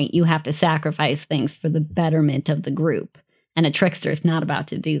some point, you have to sacrifice things for the betterment of the group. And a trickster is not about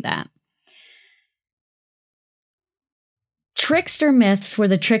to do that. Trickster myths where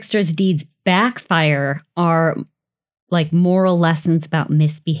the trickster's deeds backfire are like moral lessons about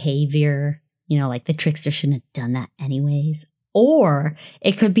misbehavior. You know, like the trickster shouldn't have done that anyways. Or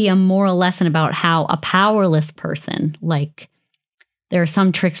it could be a moral lesson about how a powerless person, like there are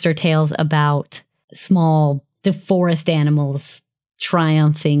some trickster tales about small forest animals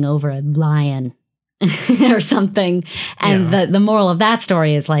triumphing over a lion or something. And the moral of that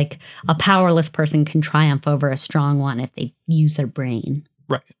story is like a powerless person can triumph over a strong one if they use their brain.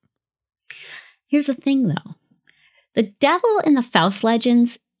 Right. Here's the thing, though. The devil in the Faust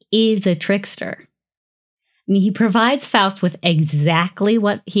Legends is a trickster. I mean, he provides Faust with exactly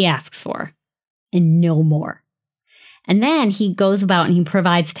what he asks for and no more. And then he goes about and he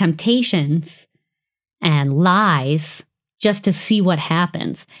provides temptations and lies just to see what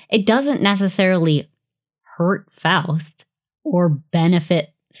happens. It doesn't necessarily hurt Faust or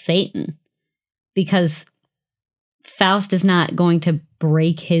benefit Satan because Faust is not going to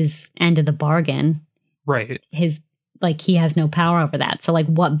break his end of the bargain. Right. He has no power over that. So, like,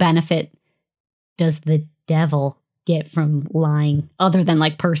 what benefit does the devil get from lying other than,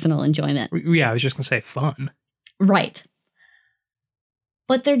 like, personal enjoyment? Yeah, I was just going to say fun. Right.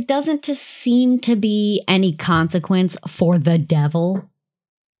 But there doesn't seem to be any consequence for the devil's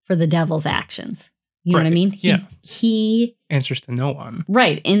actions. You know what I mean? He answers to no one.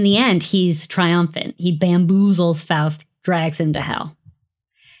 Right. In the end, he's triumphant. He bamboozles Faust, drags him to hell.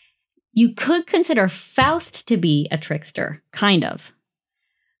 You could consider Faust to be a trickster, kind of,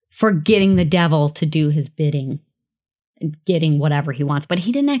 for getting the devil to do his bidding and getting whatever he wants. But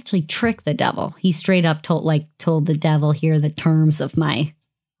he didn't actually trick the devil. He straight up told the devil, here are the terms of my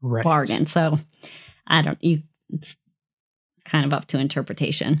bargain. So it's kind of up to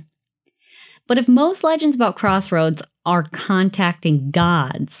interpretation. But if most legends about Crossroads are contacting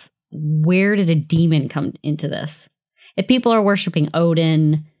gods, where did a demon come into this? If people are worshiping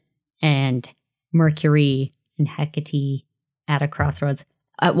Odin and Mercury and Hecate at a crossroads,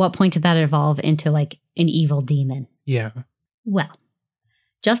 at what point did that evolve into like an evil demon? Yeah. Well,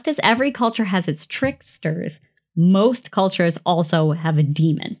 just as every culture has its tricksters, most cultures also have a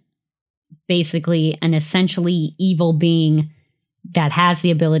demon. Basically, an essentially evil being that has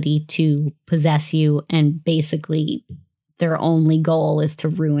the ability to possess you, and basically their only goal is to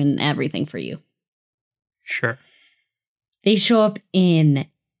ruin everything for you. Sure. They show up in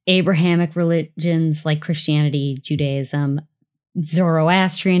Abrahamic religions like Christianity, Judaism,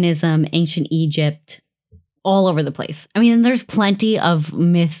 Zoroastrianism, ancient Egypt, all over the place. I mean, there's plenty of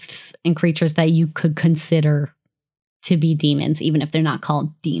myths and creatures that you could consider to be demons, even if they're not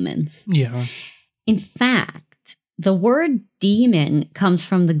called demons. Yeah. In fact, the word demon comes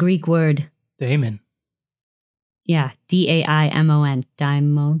from the Greek word Daemon. Yeah, Daimon.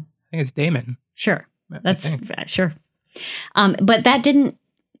 Daimon. I think it's Daemon. Sure. That's sure. But that didn't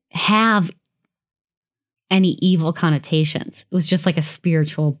have any evil connotations. It was just like a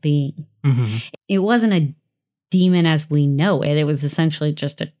spiritual being. Mm-hmm. It wasn't a demon as we know it. It was essentially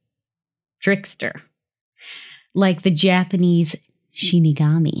just a trickster. Like the Japanese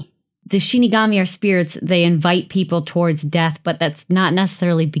Shinigami. The Shinigami are spirits. They invite people towards death, but that's not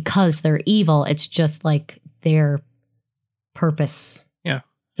necessarily because they're evil. It's just like their purpose. Yeah.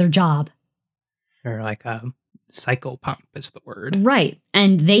 It's their job. Or like psychopomp is the word. Right.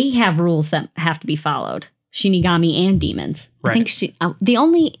 And they have rules that have to be followed. Shinigami and demons. Right. I think the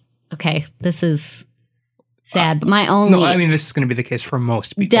only... Okay, this is sad, but my only... No, I mean, this is going to be the case for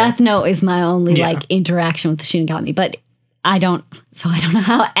most people. Death Note is my only interaction with the Shinigami, but I don't know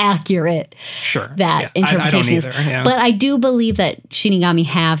how accurate that interpretation is. Yeah. But I do believe that Shinigami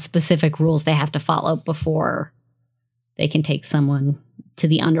have specific rules they have to follow before they can take someone to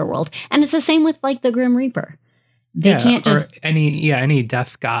the underworld. And it's the same with like the Grim Reaper. They can't just... Or any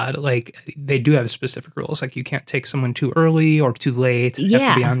death god, like they do have specific rules. Like you can't take someone too early or too late. You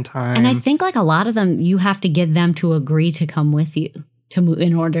have to be on time. And I think like a lot of them, you have to get them to agree to come with you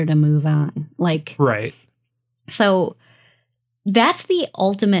in order to move on. Like, right. So that's the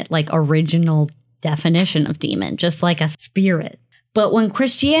ultimate like original definition of demon, just like a spirit. But when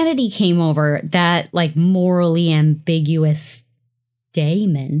Christianity came over, that like morally ambiguous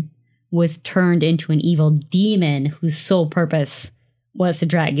daemon was turned into an evil demon whose sole purpose was to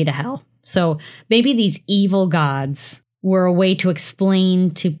drag you to hell. So maybe these evil gods were a way to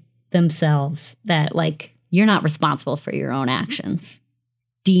explain to themselves that, like, you're not responsible for your own actions.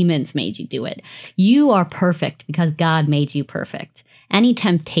 Demons made you do it. You are perfect because God made you perfect. Any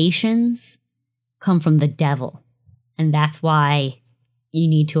temptations come from the devil, and that's why you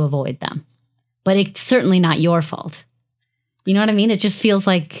need to avoid them. But it's certainly not your fault. You know what I mean? It just feels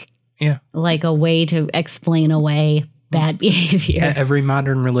like a way to explain away bad behavior. Every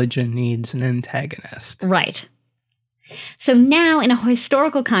modern religion needs an antagonist. Right. So now, in a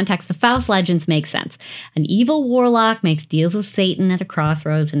historical context, the Faust Legends make sense. An evil warlock makes deals with Satan at a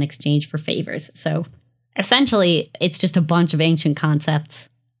crossroads in exchange for favors. So essentially, it's just a bunch of ancient concepts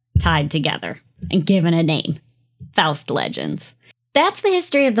tied together and given a name. Faust Legends. That's the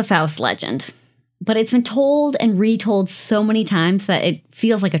history of the Faust legend. But it's been told and retold so many times that it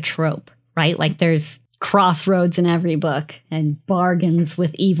feels like a trope, right? Like there's crossroads in every book and bargains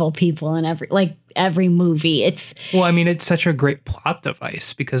with evil people in every movie. It's such a great plot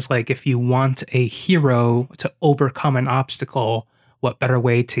device because like if you want a hero to overcome an obstacle, what better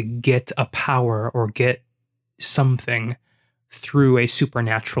way to get a power or get something through a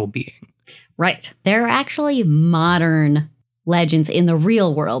supernatural being? Right. There are actually modern legends in the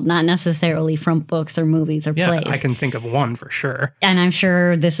real world, not necessarily from books or movies or plays. I can think of one for sure. And I'm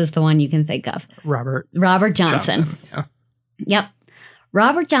sure this is the one you can think of. Robert Johnson. Yeah. Yep.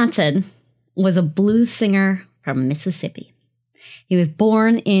 Robert Johnson was a blues singer from Mississippi. He was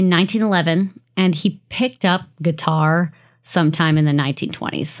born in 1911 and he picked up guitar sometime in the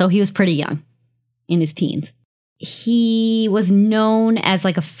 1920s. So he was pretty young, in his teens. He was known as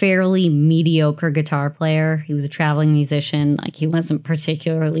like a fairly mediocre guitar player. He was a traveling musician. Like he wasn't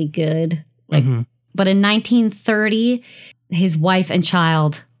particularly good. But in 1930, his wife and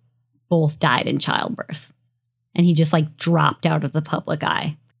child both died in childbirth. And he just like dropped out of the public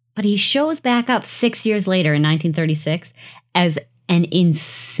eye. But he shows back up 6 years later in 1936 as an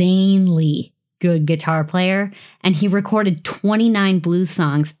insanely good guitar player. And he recorded 29 blues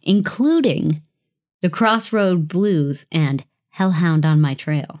songs, including The Crossroad Blues and Hellhound on My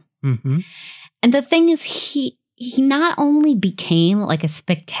Trail. Mm-hmm. And the thing is, he not only became like a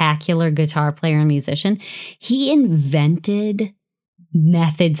spectacular guitar player and musician, he invented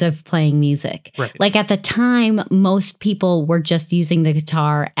methods of playing music. Right. Like at the time, most people were just using the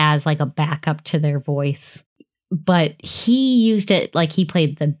guitar as like a backup to their voice. But he used it, like he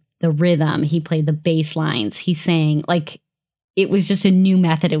played the rhythm, he played the bass lines, he sang, like it was just a new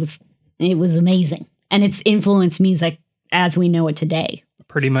method. It was amazing. And it's influenced music as we know it today.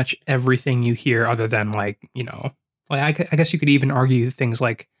 Pretty much everything you hear other than like Well, I guess you could even argue things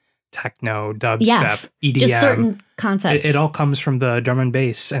like techno, dubstep, Yes, EDM. just certain concepts. It all comes from the drum and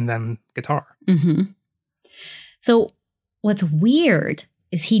bass and then guitar. Mm-hmm. So what's weird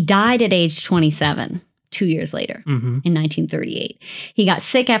is he died at age 27, 2 years later, in 1938. He got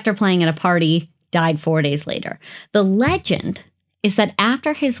sick after playing at a party, died 4 days later. The legend is that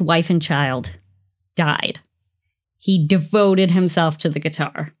after his wife and child died, he devoted himself to the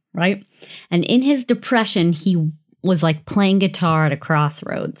guitar, right? And in his depression, he was like playing guitar at a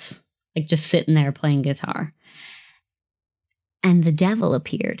crossroads, like just sitting there playing guitar. And the devil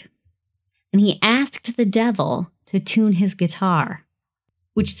appeared. And he asked the devil to tune his guitar,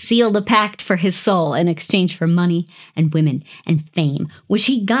 which sealed a pact for his soul in exchange for money and women and fame, which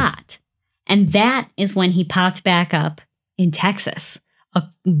he got. And that is when he popped back up in Texas, a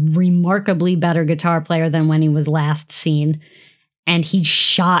remarkably better guitar player than when he was last seen. And he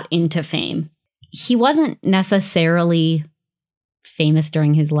shot into fame. He wasn't necessarily famous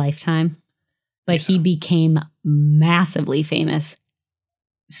during his lifetime, but he became massively famous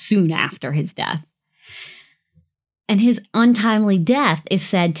soon after his death. And his untimely death is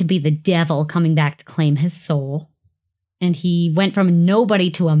said to be the devil coming back to claim his soul. And he went from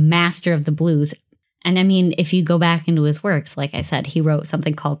nobody to a master of the blues. And I mean, if you go back into his works, like I said, he wrote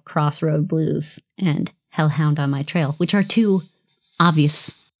something called Crossroad Blues and Hellhound on My Trail, which are two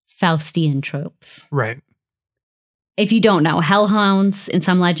obvious Faustian tropes. Right. If you don't know, hellhounds in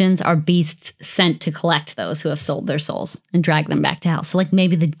some legends are beasts sent to collect those who have sold their souls and drag them back to hell. So like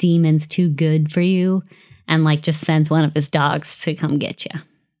maybe the demon's too good for you and like just sends one of his dogs to come get you,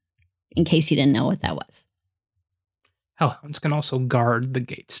 in case you didn't know what that was. Hellhounds can also guard the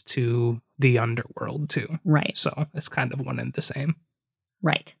gates to the underworld too. Right. So it's kind of one and the same.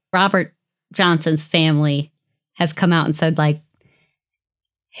 Right. Robert Johnson's family has come out and said like,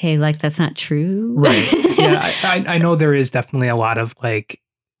 hey, like, that's not true. Right. Yeah, I know there is definitely a lot of, like,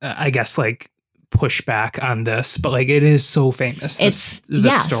 I guess, like, pushback on this, but, like, it is so famous,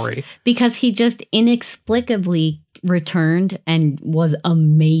 this story. Because he just inexplicably returned and was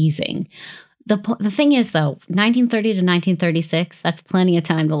amazing. The thing is, though, 1930 to 1936, that's plenty of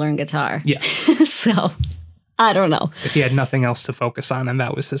time to learn guitar. Yeah. So, I don't know. If he had nothing else to focus on and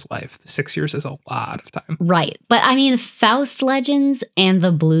that was his life, 6 years is a lot of time. Right. But I mean, Faust Legends and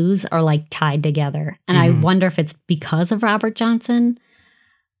the blues are like tied together. And I wonder if it's because of Robert Johnson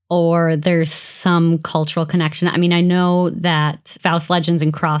or there's some cultural connection. I mean, I know that Faust Legends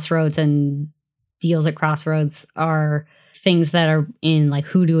and Crossroads and Deals at Crossroads are things that are in like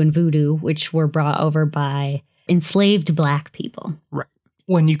hoodoo and voodoo, which were brought over by enslaved Black people. Right.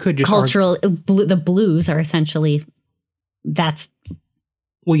 When you could just the blues are essentially that's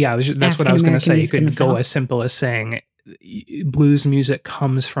well, yeah, that's what I was going to say. You could go as simple as saying blues music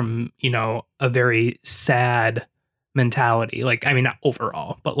comes from, you know, a very sad mentality. Like, I mean, not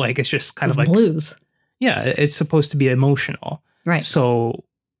overall, but like it's just kind of like blues. Yeah, it's supposed to be emotional, right? So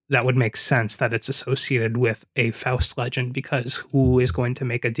that would make sense that it's associated with a Faust legend, because who is going to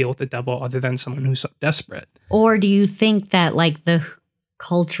make a deal with the devil other than someone who's so desperate? Or do you think that like the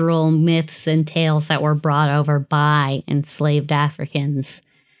cultural myths and tales that were brought over by enslaved Africans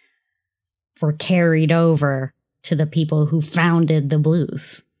were carried over to the people who founded the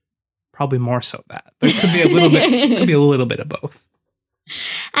blues? Probably more so that. There could be a little bit, could be a little bit of both.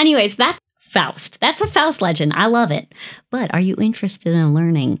 Anyways, that's Faust. That's a Faust legend. I love it. But are you interested in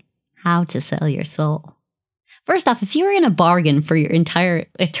learning how to sell your soul? First off, if you were in a bargain for your entire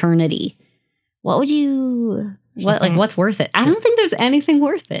eternity, what would you... what's worth it? I don't think there's anything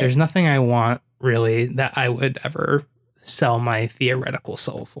worth it. There's nothing I want, really, that I would ever sell my theoretical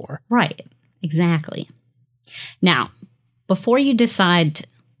soul for. Right. Exactly. Now, before you decide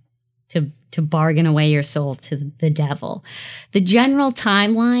to bargain away your soul to the devil, the general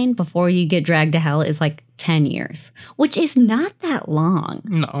timeline before you get dragged to hell is like 10 years, which is not that long.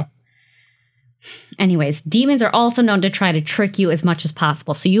 No. Anyways, demons are also known to try to trick you as much as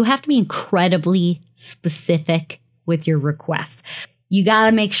possible. So you have to be incredibly specific with your requests. You got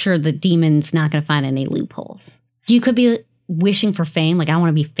to make sure the demon's not going to find any loopholes. You could be wishing for fame, like I want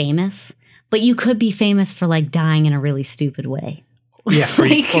to be famous, but you could be famous for like dying in a really stupid way. Yeah,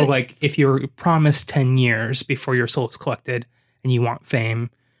 or like if you're promised 10 years before your soul is collected and you want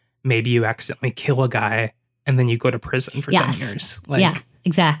fame, maybe you accidentally kill a guy and then you go to prison for 10 years. Like, yeah,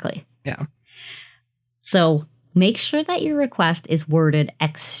 exactly. Yeah. So make sure that your request is worded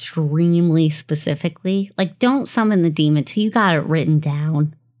extremely specifically. Like, don't summon the demon till you got it written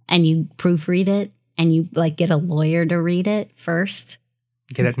down and you proofread it and you like get a lawyer to read it first.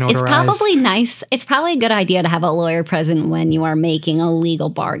 Get it notarized. It's probably nice. It's probably a good idea to have a lawyer present when you are making a legal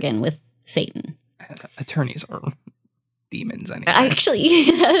bargain with Satan. Attorneys are demons anyway.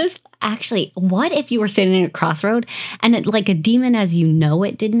 Actually, what if you were sitting at a crossroad and like a demon as you know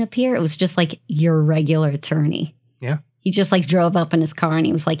it didn't appear? It was just like your regular attorney. Yeah. He just like drove up in his car and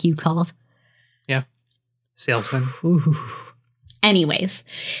he was like, you called? Yeah. Salesman. Ooh. Anyways,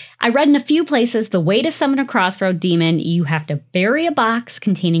 I read in a few places the way to summon a crossroad demon, you have to bury a box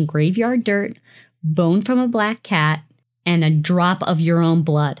containing graveyard dirt, bone from a black cat, and a drop of your own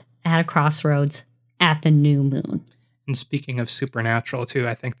blood at a crossroads at the new moon. And speaking of supernatural, too,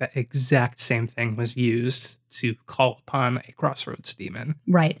 I think that exact same thing was used to call upon a crossroads demon.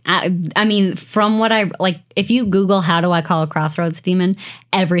 Right. I mean, from what if you Google how do I call a crossroads demon,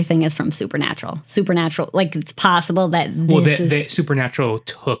 everything is from supernatural. Supernatural, like it's possible that they supernatural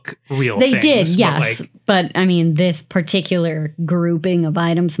took real things. They did, but yes. But I mean, this particular grouping of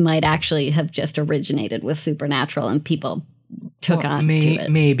items might actually have just originated with supernatural and people took on to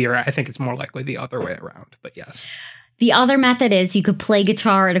it. Maybe, or I think it's more likely the other way around, but yes. The other method is you could play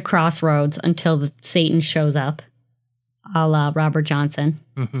guitar at a crossroads until Satan shows up, a la Robert Johnson.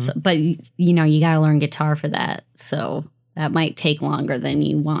 Mm-hmm. So, but, you know, you got to learn guitar for that. So that might take longer than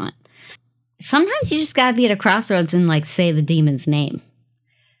you want. Sometimes you just got to be at a crossroads and, like, say the demon's name.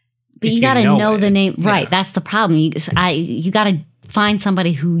 But you got to know the name. Yeah. Right. That's the problem. You got to find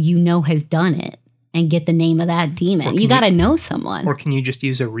somebody who you know has done it and get the name of that demon. You got to know someone. Or can you just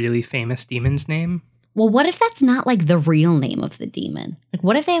use a really famous demon's name? Well, what if that's not like the real name of the demon? Like,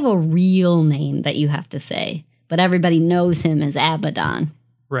 what if they have a real name that you have to say, but everybody knows him as Abaddon?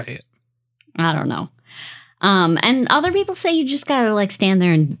 Right. I don't know. And other people say you just gotta like stand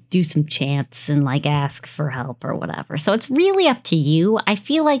there and do some chants and like ask for help or whatever. So it's really up to you. I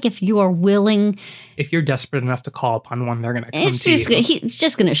feel like if you are willing, if you're desperate enough to call upon one, they're gonna come to you. He's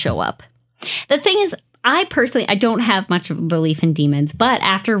just gonna show up. The thing is, I don't have much of a belief in demons, but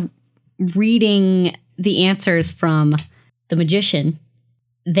after reading the answers from the magician,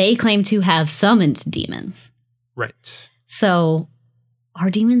 they claim to have summoned demons. Right. So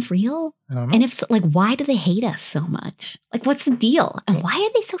are demons real? I don't know. And if so, like, why do they hate us so much? Like, what's the deal? And why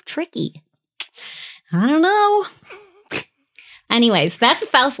are they so tricky? I don't know. Anyways, that's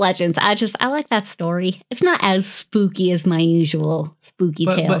Faust Legends. I like that story. It's not as spooky as my usual spooky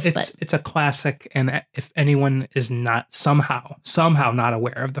tales, but it's a classic. And if anyone is not somehow not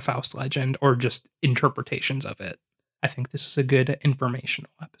aware of the Faust legend or just interpretations of it, I think this is a good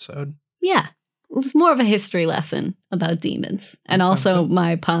informational episode. Yeah. It was more of a history lesson about demons and also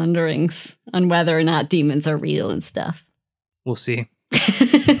my ponderings on whether or not demons are real and stuff. We'll see.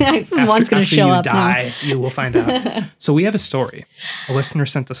 One's going to show up die, now. You will find out. So we have a story. A listener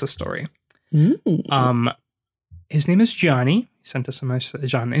sent us a story. His name is Johnny. He sent us a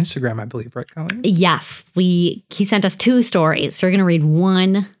message on Instagram, I believe, right, Colleen? Yes. He sent us 2 stories. So we're going to read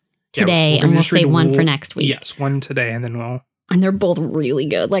one today and we'll say one for next week. Yes, one today and then we'll... And they're both really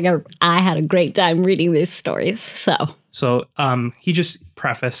good. Like I had a great time reading these stories. So he just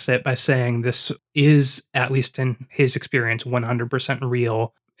prefaced it by saying this is, at least in his experience, 100%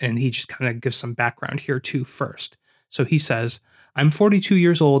 real. And he just kind of gives some background here too first. So he says, I'm 42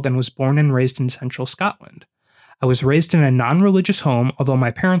 years old and was born and raised in central Scotland. I was raised in a non-religious home, although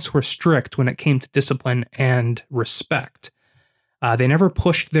my parents were strict when it came to discipline and respect. They never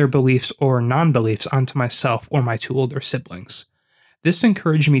pushed their beliefs or non-beliefs onto myself or my 2 older siblings. This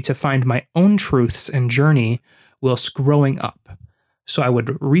encouraged me to find my own truths and journey whilst growing up. So I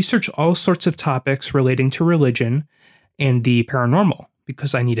would research all sorts of topics relating to religion and the paranormal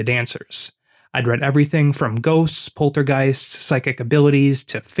because I needed answers. I'd read everything from ghosts, poltergeists, psychic abilities,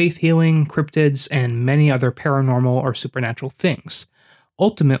 to faith healing, cryptids, and many other paranormal or supernatural things.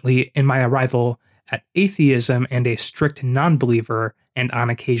 Ultimately, in my arrival at atheism and a strict non-believer and on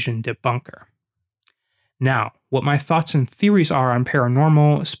occasion debunker. Now, what my thoughts and theories are on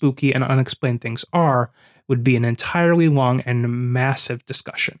paranormal, spooky, and unexplained things would be an entirely long and massive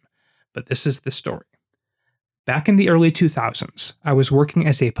discussion. But this is the story. Back in the early 2000s, I was working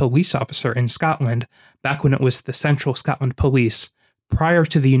as a police officer in Scotland, back when it was the Central Scotland Police, prior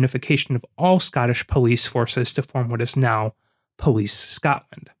to the unification of all Scottish police forces to form what is now Police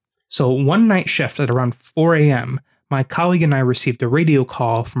Scotland. So one night shift at around 4 a.m., my colleague and I received a radio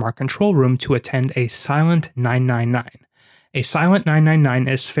call from our control room to attend a silent 999. A silent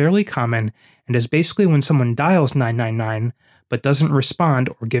 999 is fairly common and is basically when someone dials 999 but doesn't respond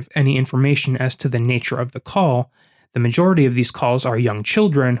or give any information as to the nature of the call. The majority of these calls are young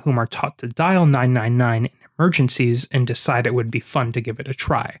children whom are taught to dial 999 in emergencies and decide it would be fun to give it a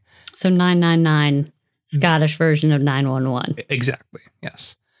try. So 999, Scottish version of 911. Exactly,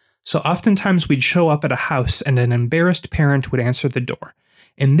 yes. So oftentimes we'd show up at a house and an embarrassed parent would answer the door.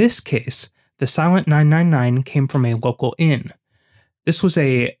 In this case, The silent 999 came from a local inn. This was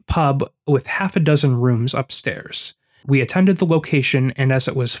a pub with half a dozen rooms upstairs. We attended the location, and as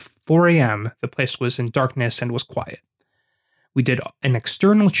it was 4 a.m., the place was in darkness and was quiet. We did an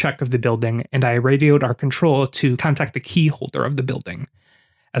external check of the building, and I radioed our control to contact the key holder of the building.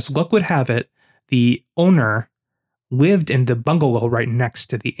 As luck would have it, the owner lived in the bungalow right next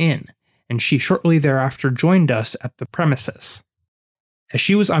to the inn, and she shortly thereafter joined us at the premises. As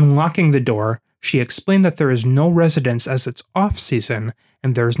she was unlocking the door, she explained that there is no residents as it's off-season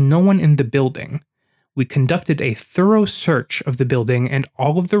and there is no one in the building. We conducted a thorough search of the building and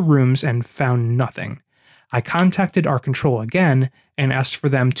all of the rooms and found nothing. I contacted our control again and asked for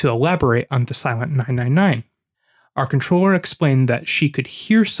them to elaborate on the silent 999. Our controller explained that she could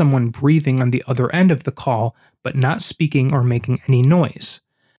hear someone breathing on the other end of the call, but not speaking or making any noise.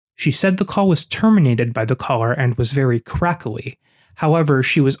 She said the call was terminated by the caller and was very crackly. However,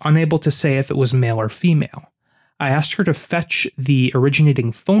 she was unable to say if it was male or female. I asked her to fetch the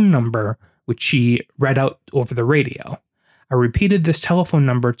originating phone number, which she read out over the radio. I repeated this telephone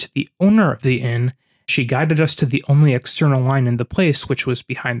number to the owner of the inn. She guided us to the only external line in the place, which was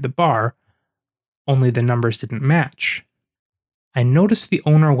behind the bar, only the numbers didn't match. I noticed the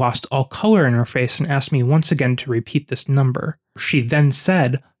owner lost all color in her face and asked me once again to repeat this number. She then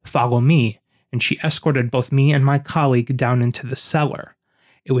said, "Follow me," and she escorted both me and my colleague down into the cellar.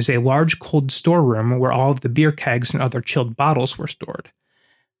 It was a large cold storeroom where all of the beer kegs and other chilled bottles were stored.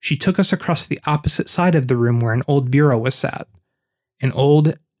 She took us across the opposite side of the room where an old bureau was sat, an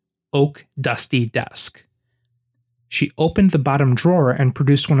old oak dusty desk. She opened the bottom drawer and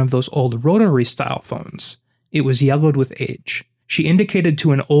produced one of those old rotary-style phones. It was yellowed with age. She indicated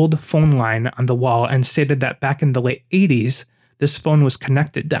to an old phone line on the wall and stated that back in the late 80s, this phone was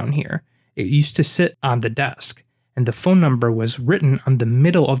connected down here. It used to sit on the desk, and the phone number was written on the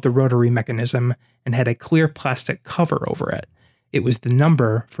middle of the rotary mechanism and had a clear plastic cover over it. It was the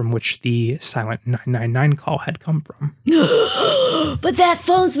number from which the silent 999 call had come from. But that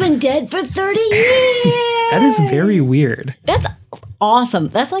phone's been dead for 30 years! That is very weird. That's awesome.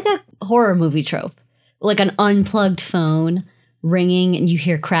 That's like a horror movie trope. Like an unplugged phone ringing and you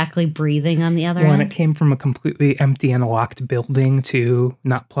hear crackly breathing on the other end. And it came from a completely empty and locked building too,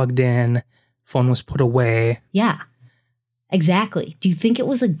 not plugged in. Phone was put away. Yeah, exactly. Do you think it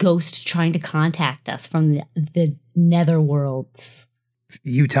was a ghost trying to contact us from the netherworlds?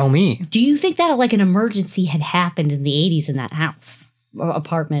 You tell me. Do you think that like an emergency had happened in the 80s in that house, or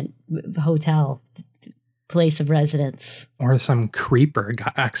apartment, hotel, place of residence? Or some creeper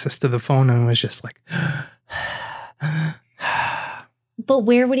got access to the phone and was just like... But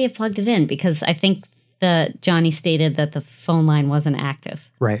where would he have plugged it in? Because I think Johnny stated that the phone line wasn't active.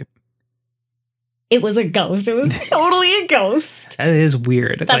 Right. It was a ghost. It was totally a ghost. That is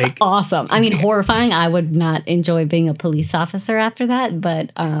weird. That's awesome. I mean, horrifying. I would not enjoy being a police officer after that,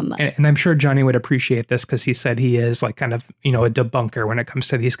 but... And I'm sure Johnny would appreciate this because he said he is like kind of, a debunker when it comes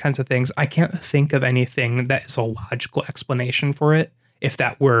to these kinds of things. I can't think of anything that is a logical explanation for it. If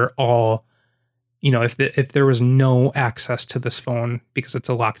that were all, if there was no access to this phone because it's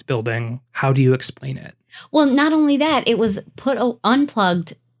a locked building, how do you explain it? Well, not only that, it was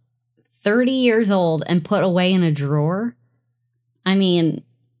unplugged 30 years old and put away in a drawer. I mean,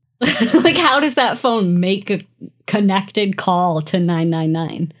 like, how does that phone make a connected call to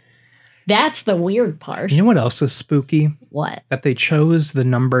 999? That's the weird part. You know what else is spooky? What? That they chose the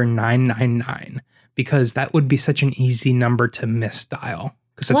number 999 because that would be such an easy number to misdial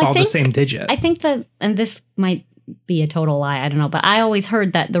because it's all the same digit. I think and this might be a total lie, I don't know, but I always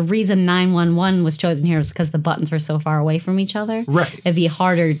heard that the reason 911 was chosen here was because the buttons were so far away from each other. Right. It'd be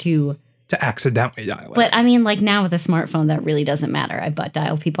harder to accidentally dial it. But I mean, like now with a smartphone, that really doesn't matter. I butt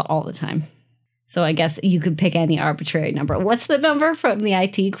dial people all the time. So I guess you could pick any arbitrary number. What's the number from the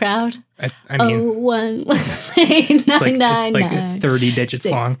IT crowd? I mean, 01 it's like 30 digits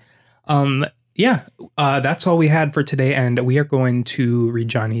long. That's all we had for today. And we are going to read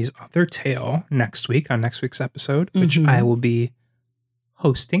Johnny's other tale next week on next week's episode, which I will be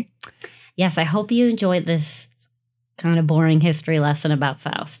hosting. Yes, I hope you enjoyed this kind of boring history lesson about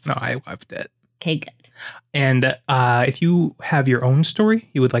Faust. No, I loved it. Okay, good. And if you have your own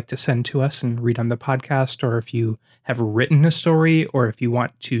story you would like to send to us and read on the podcast, or if you have written a story, or if you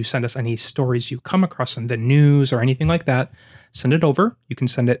want to send us any stories you come across in the news or anything like that, send it over. You can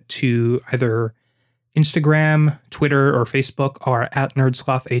send it to either Instagram, Twitter, or Facebook, or at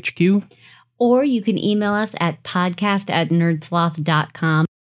NerdslothHQ. Or you can email us at podcast@nerdsloth.com.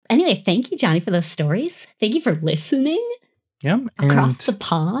 Anyway, thank you, Johnny, for those stories. Thank you for listening. Yeah. Across the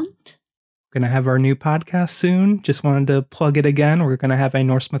pond. Going to have our new podcast soon. Just wanted to plug it again. We're going to have a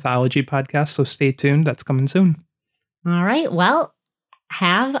Norse mythology podcast, so stay tuned. That's coming soon. All right. Well,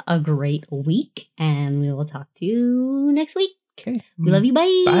 have a great week, and we will talk to you next week. Okay. We love you.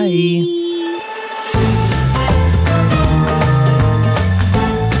 Bye. Bye.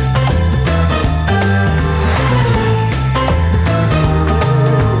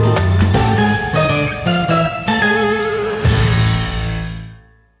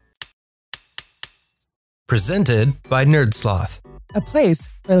 Presented by Nerdsloth, a place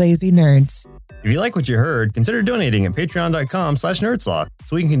for lazy nerds. If you like what you heard, consider donating at patreon.com/nerdsloth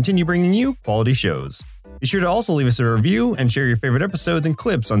so we can continue bringing you quality shows. Be sure to also leave us a review and share your favorite episodes and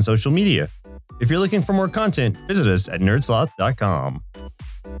clips on social media. If you're looking for more content, visit us at nerdsloth.com.